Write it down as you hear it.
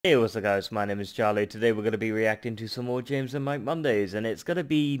Hey, what's up guys, my name is Charlie. Today we're going to be reacting to some more James and Mike Mondays, and it's going to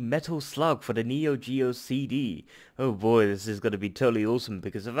be Metal Slug for the Neo Geo CD. Oh boy, this is going to be totally awesome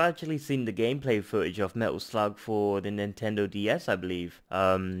because I've actually seen the gameplay footage of Metal Slug for the Nintendo DS, I believe.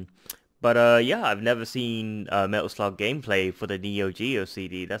 Yeah, I've never seen Metal Slug gameplay for the Neo Geo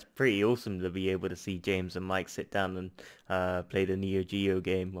CD. That's pretty awesome to be able to see James and Mike sit down and play the Neo Geo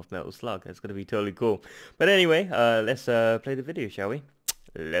game of Metal Slug. That's going to be totally cool. But anyway, let's play the video, shall we?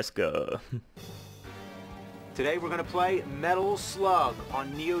 Let's go. Today we're going to play Metal Slug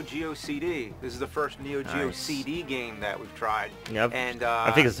on Neo Geo CD. This is the first Neo Geo CD game that we've tried. Yep. And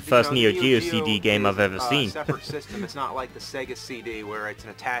I think it's the first Neo Geo CD game I've ever seen. Separate system. It's not like the Sega CD where it's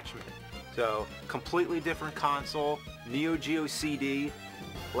an attachment. So completely different console. Neo Geo CD.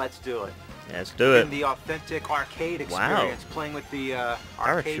 Let's do it. Let's do it. In the authentic arcade experience, playing with the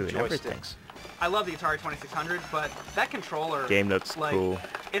arcade joysticks. I love the Atari 2600, but that controller game looks like, cool.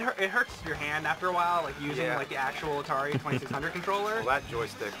 It hurts your hand after a while, like using like the actual Atari 2600 controller. Well, that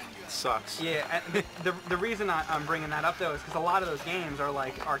joystick sucks. Yeah, and the reason I'm bringing that up though is because a lot of those games are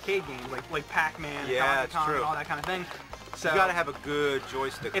like arcade games, like Pac-Man, and all that kind of thing. So you gotta have a good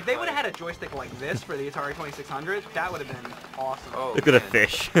joystick. If they would have had a joystick like this for the Atari 2600, that would have been awesome. Oh, look at a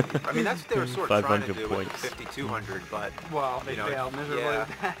fish. I mean, that's what they were sort of trying to do points. with the 5200, but well, they failed miserably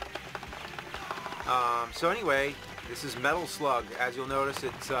with that. So anyway, this is Metal Slug. As you'll notice,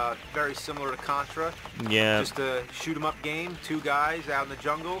 it's very similar to Contra. Yeah. Just a shoot-'em-up game. Two guys out in the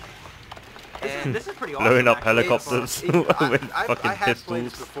jungle. And this is pretty awesome. Blowing up helicopters with fucking I have pistols. played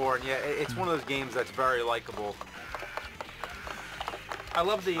this before, and yeah, it's one of those games that's very likable. I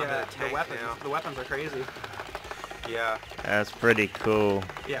love the weapons. Now. The weapons are crazy. Yeah. That's pretty cool.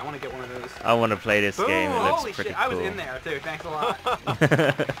 Yeah, I want to get one of those. I want to play this game. It looks Holy pretty shit, cool. I was in there too. Thanks a lot.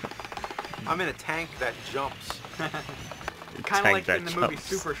 I'm in a tank that jumps. Kind of like in the movie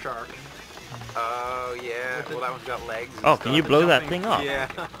Super Shark. Oh, yeah. Well, that one's got legs. Oh, can you blow that thing up? Yeah.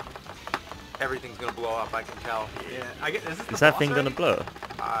 Everything's going to blow up, I can tell. Yeah. Is that thing going to blow?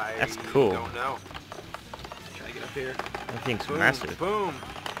 That's cool. I don't know. Try to get up here. That thing's boom, massive. Boom.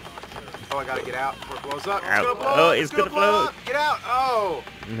 Oh, I got to get out before it blows up. Ow. It's going to blow Oh, up. it's going to blow up. Get out. Oh.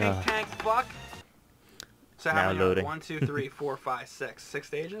 No. Big tank fuck. So how many loading. 1, 2, 3, 4, 5, 6. 6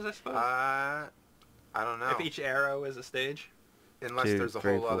 stages, I suppose? I don't know. If each arrow is a stage? Unless 2, there's a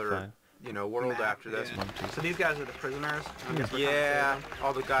 3, whole 4, other, 5. you know, world after this. Yeah. So these guys are the prisoners? Yeah,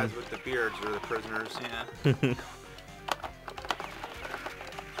 all the guys with the beards are the prisoners. Yeah.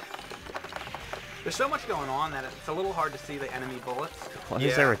 There's so much going on that it's a little hard to see the enemy bullets. Why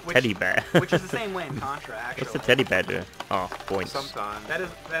is there a teddy bear? Which is the same way in Contra, actually. What's the teddy bear doing? Oh, points. Sometimes.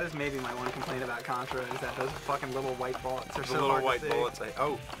 That is maybe my one complaint about Contra is that those fucking little white bullets are so little hard white to see. bullets.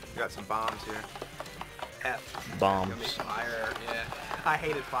 Oh, we got some bombs here. F. Bombs. Fire, yeah. I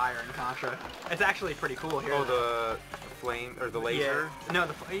hated fire in Contra. It's actually pretty cool here. Oh, the flame or the laser? Yeah. No,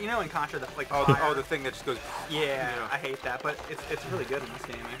 you know in Contra the the thing that just goes. Yeah, you know. I hate that, but it's really good in this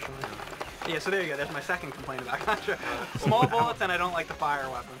game actually. Yeah, so there you go. That's my second complaint about Contra. Small bullets, and I don't like the fire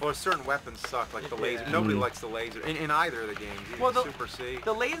weapon. Well, certain weapons suck, like the laser. Nobody likes the laser in either of the games. Even Super C.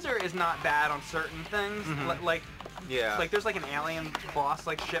 The laser is not bad on certain things. Like there's like an alien boss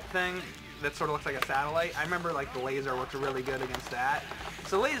like ship thing that sort of looks like a satellite. I remember like the laser worked really good against that.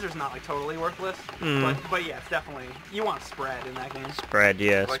 So laser's not like totally worthless, but yeah, it's definitely you want spread in that game. Spread,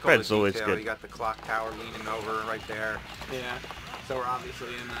 yeah, like spread's always good. You got the clock tower leaning over right there. Yeah. So we're obviously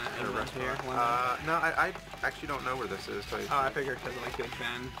in the restaurant here. No, I actually don't know where this is. So I figured because of like Big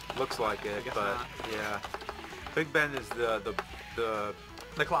Ben. Looks like it, but not. Yeah. Big Ben is the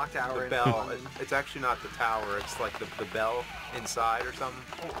clock tower. The bell. It's actually not the tower. It's like the bell inside or something.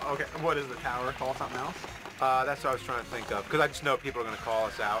 Oh, okay. What is the tower? Call something else? That's what I was trying to think of. Because I just know people are going to call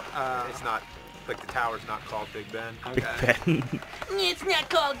us out. It's not, like the tower's not called Big Ben. Big Ben. It's not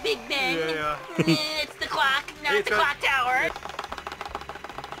called Big Ben. Yeah. It's the clock, not the clock tower.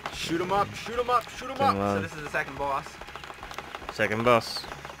 Shoot 'em up, shoot 'em up, shoot 'em up. So this is the second boss. Second boss.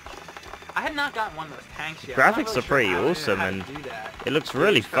 I had not gotten one of those tanks yet. Graphics are pretty awesome, and it looks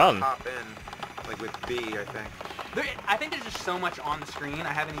really fun. Hop in, like with B, I think. I think there's just so much on the screen.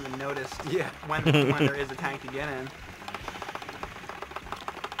 I haven't even noticed when when there is a tank to get in.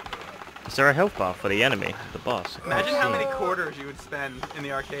 Is there a health bar for the enemy, the boss? Imagine how many quarters you would spend in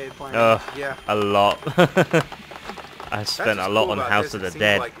the arcade playing. Yeah. A lot. I spent a lot on House of the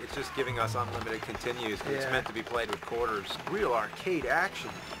Dead. Like it's just giving us unlimited continues. It's meant to be played with quarters. Real arcade action.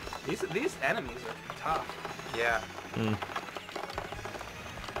 These enemies are tough. Yeah.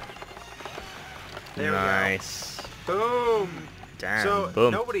 There nice. we go. Boom. Damn, So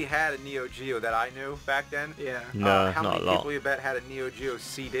boom. nobody had a Neo Geo that I knew back then. Yeah. No, how not many a lot. people you bet had a Neo Geo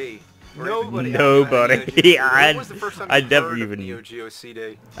CD? Or Nobody. even- Nobody. Neo Geo CD? Yeah, When was the first time you I never heard of even- Neo Geo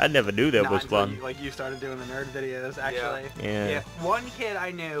CD? I never knew there Not was until one. you started doing the nerd videos, actually. Yeah. One kid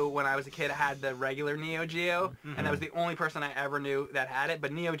I knew when I was a kid had the regular Neo Geo, and that was the only person I ever knew that had it.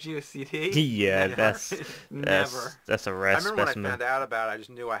 But Neo Geo CD, Yeah, never. that's a rare I remember when I specimen. found out about it, I just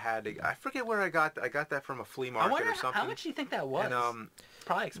knew I had to. I forget where I got that from a flea I market wonder or something. how much do you think that was? And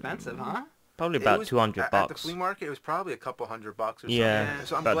Probably expensive, huh? Probably it about was- 200 At the bucks. flea market, it was probably a couple $100 or something. Yeah,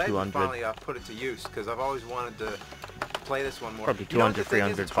 So I'm about glad 200. you finally put it to use because I've always wanted to play this one more. Probably You know what the 200, thing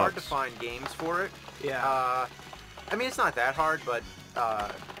is? 300 It's hard to bucks. find games for it. Yeah. I mean, it's not that hard, but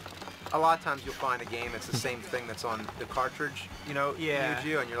a lot of times you'll find a game that's the same thing that's on the cartridge, Yeah. Neo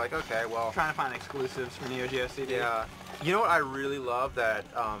Geo, and you're like, okay, well, Trying to find exclusives for Neo Geo CD. yeah. You know what I really love that,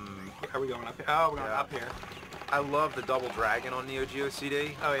 Are we going up here? Oh, we're going Yeah. up here. I love the Double Dragon on Neo Geo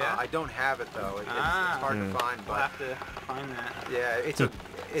CD. Oh, yeah? I don't have it though. It's hard to find, We'll but have to find that. yeah, it's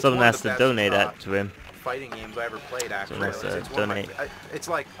Someone one of has the to best, donate that to him. fighting games I ever played. Actually, Someone has to it's one of my- donate. it's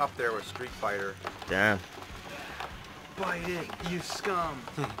like up there with Street Fighter. Damn. Bite it, you scum.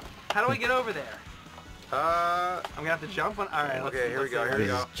 How do I get over there? I'm gonna have to jump on. All right. Okay, here we go, see. here we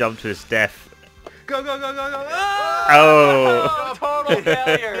This go. is jump to his death. Go, go, go, go, go. Oh! Total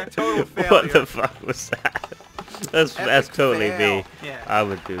failure. Total failure. What the fuck was that? That's Epic totally fail. me. Yeah. I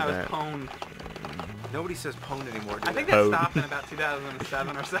would do I was that. pwned. Nobody says pwned anymore. Do I think they? that Pwned. stopped in about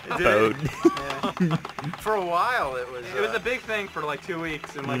 2007 or so. Pwned. Yeah. For a while it was. It was a big thing for like 2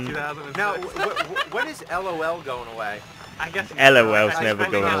 weeks in like 2006. Now, when is LOL going away? I guess LOL's I never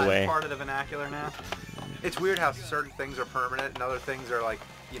think going that's away. part of the vernacular now. It's weird how certain things are permanent and other things are like,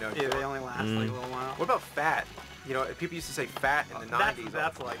 Yeah, they only last like a little while. What about fat? You know, people used to say fat in the 90s.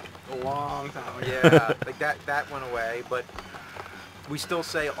 That's like a long time ago. Yeah, like that went away, but we still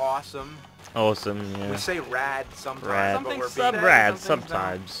say awesome. Awesome, yeah. We say rad sometimes, Rad. but we're Some being, stay, Rad some things don't.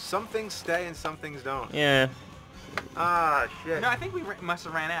 sometimes. some things stay and some things don't. Yeah. Ah, shit. No, I think we must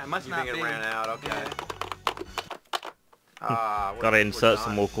have ran out. It must You not think be. it ran out? Okay. Yeah. Gotta we're insert some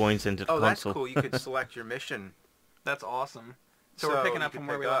done. more coins into the Oh, that's console. cool. You could select your mission. That's awesome. So, So we're picking you up could from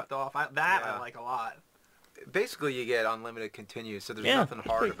where pick we up. left off. I Yeah. like a lot. Basically, you get unlimited continues, so there's Yeah, nothing it's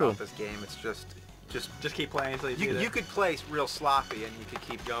hard pretty about cool. this game. It's just Just keep playing until you beat it. you could play real sloppy and you could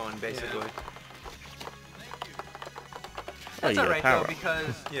keep going, basically. Oh, That's you got a alright power though, up.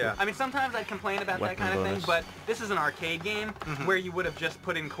 because Yeah. I mean sometimes I'd complain about that Weapon kind of thing, bonus. but this is an arcade game where you would have just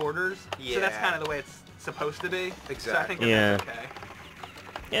put in quarters. So that's Yeah. kind of the way it's supposed to be. So I think Exactly. that's Yeah. okay.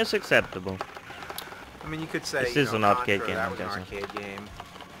 Yeah, it's acceptable. I mean, you could say This you is know, an arcade Contra, game, that I'm was an guessing. arcade game.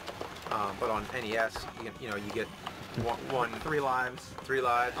 But on NES, you get one 3 lives, 3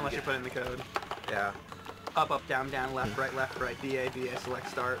 lives. unless you get, put in the code. yeah. Up, up, down, down, left, right, BA, BA, select,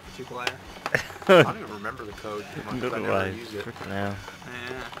 start, 2-player. I don't even remember the code too much 'cause I never Otherwise, use it. freaking hell.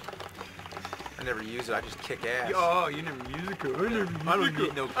 Yeah. I never use it. I just kick ass. Oh, you never use the code. I never use I don't the need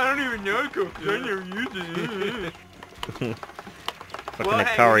code. no- I don't even know code 'cause I never use it. Fucking Well, hey, we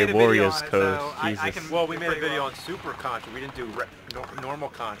Akari made a video Warriors on it, code. so I Jesus. can- Well, we made a Pretty video well. on Super Contra. We didn't do normal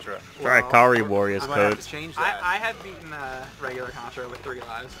Contra. Try Well, Akari Warriors I might have code. to change that. I have beaten regular Contra with 3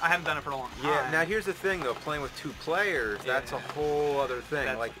 lives. I haven't done it for a long time. Yeah, now here's the thing though, playing with 2 players, that's a Yeah. whole other thing.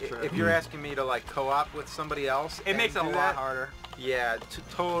 That's like true. if you're asking me to like co-op with somebody else, It and makes it a do lot that, harder. Yeah, it's a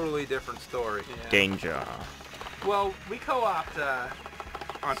totally different story. Yeah. Danger. Well, we co-opt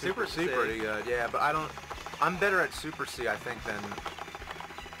on Super C. pretty good. Yeah, but I'm better at Super C, I think, than.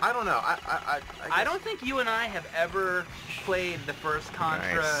 I don't know. I I don't think you and I have ever played the first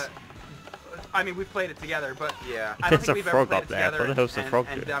Contra. Nice. I mean, we've played it together, but Yeah. I don't There's think a we've ever frog played up it there. together What the hell's the and, frog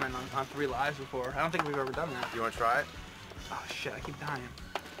and doing? done it on 3 lives before. I don't think we've ever done that. You want to try it? Oh shit, I keep dying.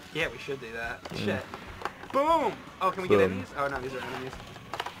 Yeah, we should do that. Shit. Boom! Oh, can we get Boom. enemies? Oh no, these are enemies.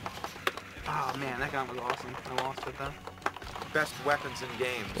 Oh man, that gun was awesome. I lost it though. Best weapons in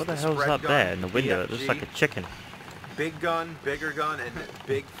games. What the The hell's spread up gun, there in the window? It BFG, looks like a chicken. big gun, bigger gun, and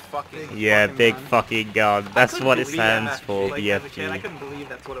big fucking. Yeah, fucking big gun. fucking gun. That's couldn't what it believe stands that, for, like, as a kid, I BFG. couldn't believe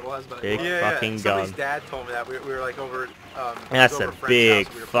that's what it was, but Big it was. Yeah, fucking somebody's gun. dad told me that. We were like over. That's over a friend's house, big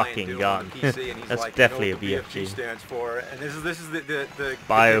we were playing fucking Doom gun. on the PC, and he's That's like, definitely you know what a the BFG. stands for, and this is the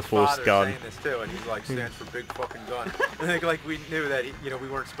Bioforce kid's father gun. saying this too, and he's like stands for big fucking gun. I think like we knew that we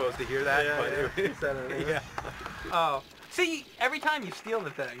weren't supposed to hear that, Yeah, but yeah. He said it, yeah. Oh, see, every time you steal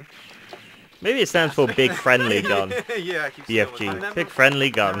the thing. Maybe it stands for big friendly gun. yeah, I keep stealing BFG. that. Big friendly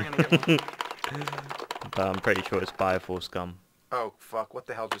Never gun. gonna get one. But I'm pretty sure it's Bioforce gun. Oh fuck! What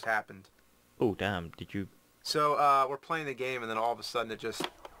the hell just happened? Oh damn! Did you? So we're playing the game, and then all of a sudden it just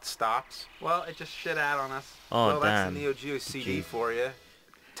stops. Well, it just shit out on us. Oh, well, that's damn. the Neo Geo CD for you.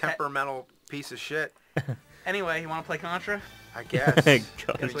 Temperamental piece of shit. Anyway, you want to play Contra? I guess.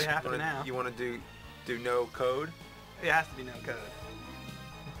 Guess we have to now. You want to do no code? It has to be no code.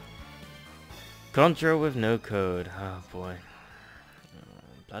 Contra with no code. Oh boy.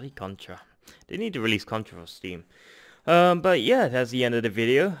 Bloody Contra. They need to release Contra for Steam. But yeah, that's the end of the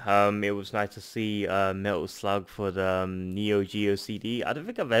video. It was nice to see Metal Slug for the Neo Geo CD. I don't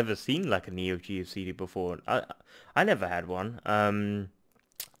think I've ever seen like a Neo Geo CD before. I never had one.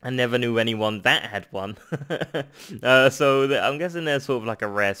 I never knew anyone that had one. I'm guessing they're sort of like a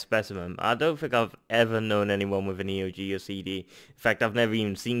rare specimen. I don't think I've ever known anyone with a Neo Geo CD. In fact, I've never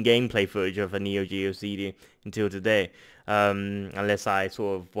even seen gameplay footage of a Neo Geo CD until today. Unless I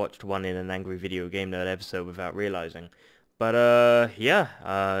sort of watched one in an Angry Video Game Nerd episode without realizing. But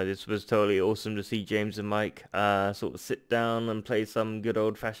yeah, this was totally awesome to see James and Mike sort of sit down and play some good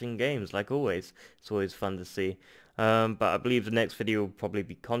old-fashioned games, like always. It's always fun to see. But I believe the next video will probably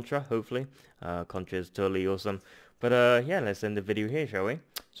be Contra, hopefully. Contra is totally awesome. But yeah, let's end the video here, shall we?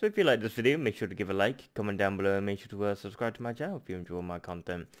 So if you like this video, make sure to give a like, comment down below, and make sure to subscribe to my channel if you enjoy my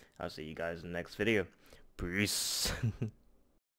content. I'll see you guys in the next video. Peace.